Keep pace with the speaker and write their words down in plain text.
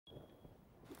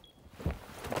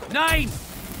9!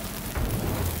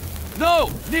 No!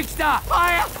 Nixta!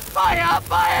 Fire! Fire!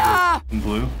 Fire! In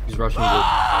blue. He's rushing blue.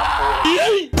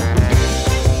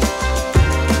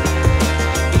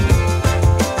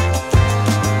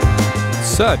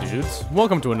 So dudes,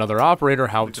 welcome to another Operator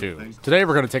How-To. Today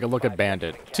we're going to take a look at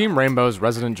Bandit, Team Rainbow's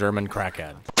resident German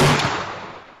crackhead.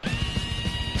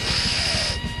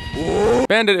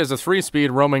 Bandit is a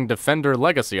 3-speed roaming defender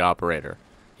legacy operator.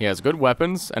 He has good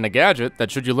weapons and a gadget that,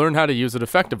 should you learn how to use it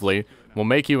effectively, will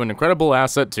make you an incredible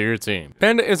asset to your team.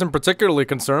 Bandit isn't particularly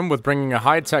concerned with bringing a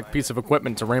high-tech piece of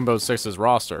equipment to Rainbow Six's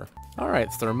roster.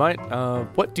 Alright, Thermite,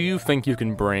 what do you think you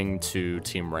can bring to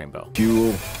Team Rainbow?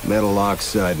 Fuel, metal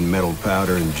oxide, and metal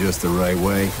powder in just the right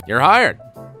way. You're hired!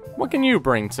 What can you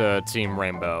bring to Team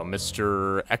Rainbow,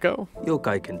 Mr. Echo?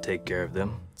 Yokai can take care of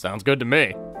them. Sounds good to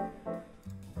me.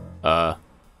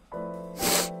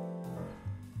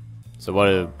 So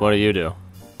what do you do?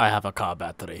 I have a car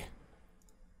battery.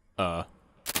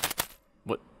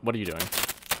 What are you doing?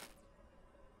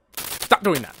 Stop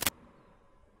doing that!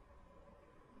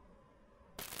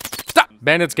 Stop!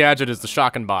 Bandit's gadget is the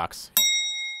shotgun box.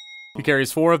 He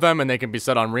carries 4 of them, and they can be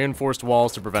set on reinforced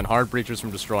walls to prevent hard breachers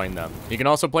from destroying them. He can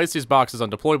also place these boxes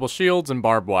on deployable shields and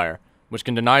barbed wire, which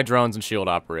can deny drones and shield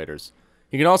operators.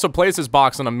 He can also place his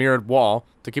box on a mirrored wall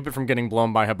to keep it from getting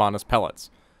blown by Habana's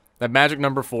pellets. That magic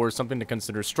number 4 is something to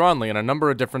consider strongly on a number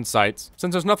of different sites,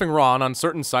 since there's nothing wrong on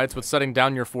certain sites with setting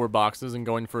down your 4 boxes and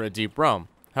going for a deep roam.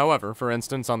 However, for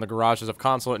instance, on the garages of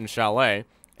Consulate and Chalet,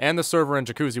 and the server and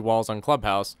jacuzzi walls on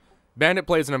Clubhouse, Bandit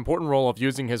plays an important role of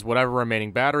using his whatever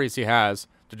remaining batteries he has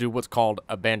to do what's called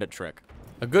a bandit trick.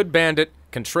 A good bandit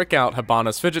can trick out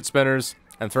Habana's fidget spinners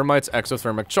and Thermite's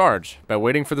exothermic charge by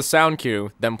waiting for the sound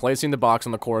cue, then placing the box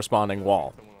on the corresponding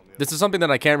wall. This is something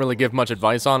that I can't really give much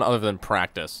advice on other than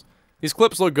practice. These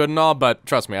clips look good and all, but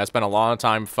trust me, I spent a lot of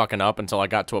time fucking up until I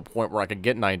got to a point where I could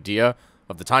get an idea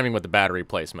of the timing with the battery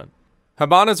placement.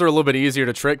 Habanas are a little bit easier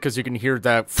to trick because you can hear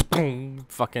that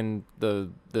fucking the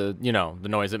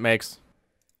noise it makes.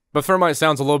 But Thermite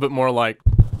sounds a little bit more like...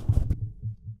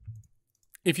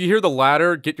 If you hear the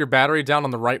latter, get your battery down on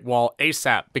the right wall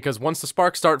ASAP, because once the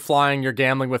sparks start flying, you're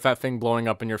gambling with that thing blowing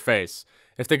up in your face.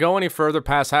 If they go any further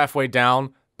past halfway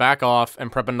down, back off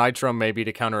and prep a nitro maybe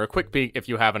to counter a quick peek if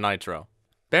you have a nitro.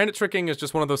 Bandit tricking is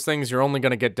just one of those things you're only going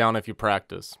to get down if you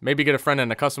practice. Maybe get a friend in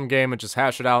a custom game and just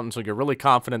hash it out until you're really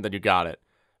confident that you got it.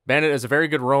 Bandit is a very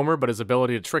good roamer, but his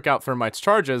ability to trick out Thermite's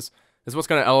charges is what's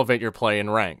going to elevate your play in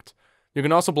ranked. You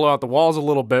can also blow out the walls a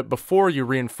little bit before you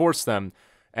reinforce them,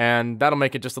 and that'll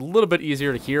make it just a little bit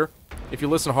easier to hear. If you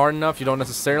listen hard enough, you don't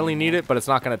necessarily need it, but it's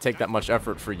not going to take that much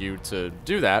effort for you to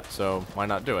do that, so why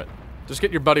not do it? Just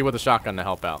get your buddy with a shotgun to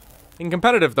help out. In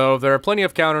competitive, though, there are plenty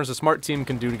of counters a smart team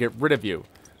can do to get rid of you.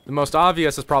 The most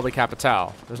obvious is probably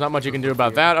Capital. There's not much you can do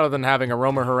about that other than having a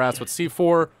roamer harass with C4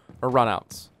 or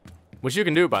runouts. Which you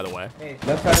can do, by the way. Hey,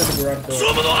 left side of the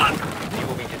garage door. You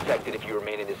will be detected if you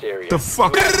remain in this area. The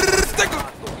fuck?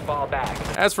 Fall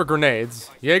back. As for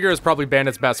grenades, Jaeger is probably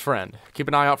Bandit's best friend. Keep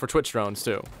an eye out for Twitch drones,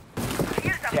 too.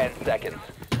 10 seconds.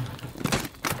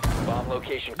 Bomb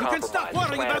location compromised. stop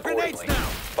worrying about grenades now.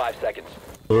 5 seconds.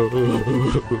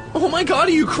 Oh my god,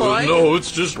 are you crying? No,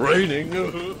 it's just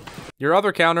raining. Your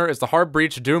other counter is the hard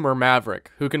breach Doomer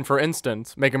Maverick, who can, for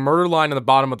instance, make a murder line in the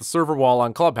bottom of the server wall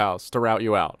on Clubhouse to route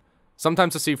you out.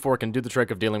 Sometimes the C4 can do the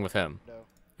trick of dealing with him.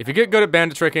 If you get good at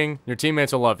bandit tricking, your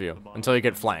teammates will love you, until you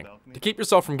get flanked. To keep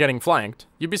yourself from getting flanked,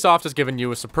 Ubisoft has given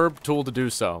you a superb tool to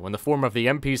do so, in the form of the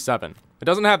MP7. It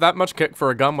doesn't have that much kick for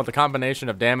a gun with a combination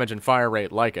of damage and fire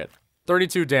rate like it.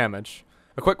 32 damage,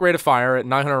 a quick rate of fire at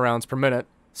 900 rounds per minute,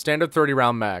 standard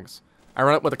 30-round mags. I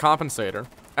run it with a compensator.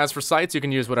 As for sights, you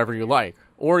can use whatever you like,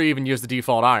 or even use the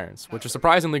default irons, which are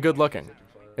surprisingly good looking.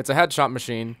 It's a headshot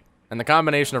machine, and the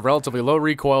combination of relatively low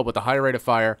recoil with a high rate of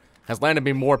fire has landed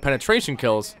me more penetration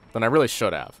kills than I really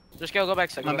should have. Just go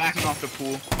back second. I'm backing off the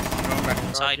pool.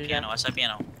 Side piano, side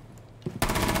piano.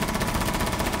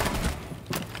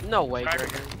 No way,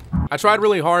 Gregor. I tried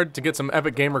really hard to get some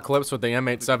epic gamer clips with the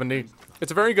M870.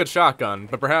 It's a very good shotgun,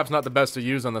 but perhaps not the best to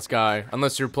use on this guy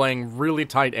unless you're playing really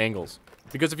tight angles.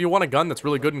 Because if you want a gun that's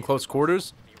really good in close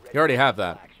quarters, you already have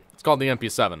that. It's called the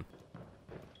MP7.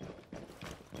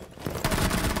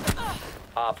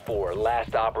 Op 4,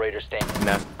 last operator standing.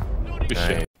 Nah.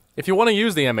 Shit. If you want to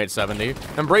use the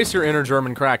M870, embrace your inner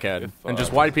German crackhead and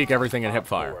just wide peek everything in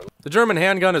hipfire. The German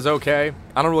handgun is okay.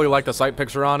 I don't really like the sight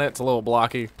picture on it. It's a little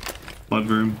blocky.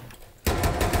 Mudroom.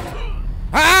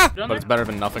 Ah! But it's better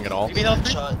than nothing at all.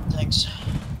 Shot, thanks.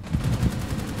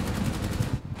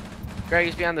 Greg,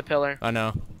 he's behind the pillar. I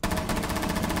know.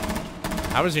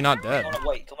 How is he not dead? Come on,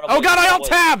 wait, Oh god, I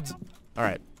alt-tabbed!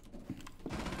 Alright.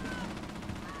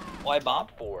 Why bomb?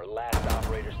 4, last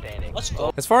operator standing. Let's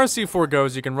go. As far as C4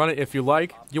 goes, you can run it if you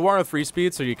like. You are a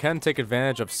 3-speed, so you can take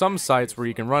advantage of some sites where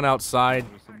you can run outside,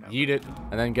 yeet it,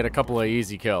 and then get a couple of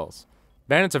easy kills.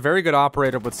 Bandit's a very good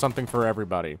operator with something for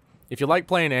everybody. If you like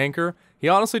playing anchor, he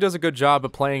honestly does a good job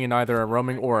of playing in either a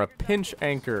roaming or a pinch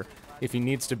anchor if he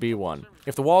needs to be one.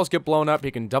 If the walls get blown up,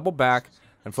 he can double back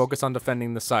and focus on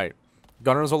defending the site.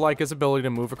 Gunners will like his ability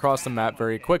to move across the map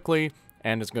very quickly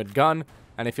and his good gun,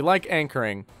 and if you like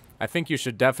anchoring, I think you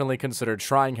should definitely consider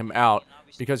trying him out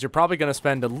because you're probably going to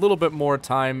spend a little bit more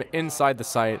time inside the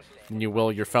site than you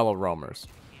will your fellow roamers.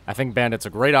 I think Bandit's a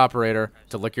great operator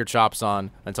to lick your chops on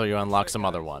until you unlock some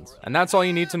other ones. And that's all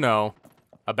you need to know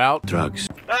about Drugs.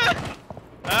 David,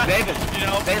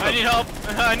 I need help.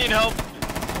 I need help.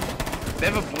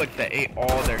 They have a blick that ate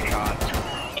all their shots.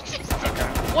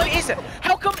 What is it?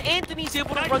 How come Anthony's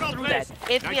able to run through that?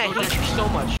 Anthony, I hate you so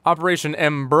much. Operation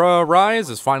Embra Rise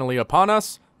is finally upon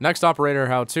us. Next operator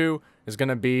how-to is going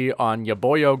to be on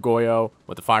Yaboyo Goyo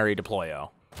with the Fiery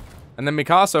Deployo. And then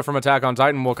Mikasa from Attack on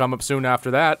Titan will come up soon after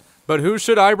that. But who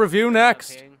should I review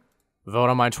next? Vote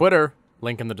on my Twitter,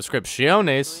 link in the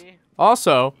descripciones.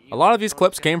 Also, a lot of these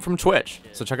clips came from Twitch,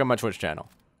 so check out my Twitch channel.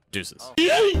 Deuces.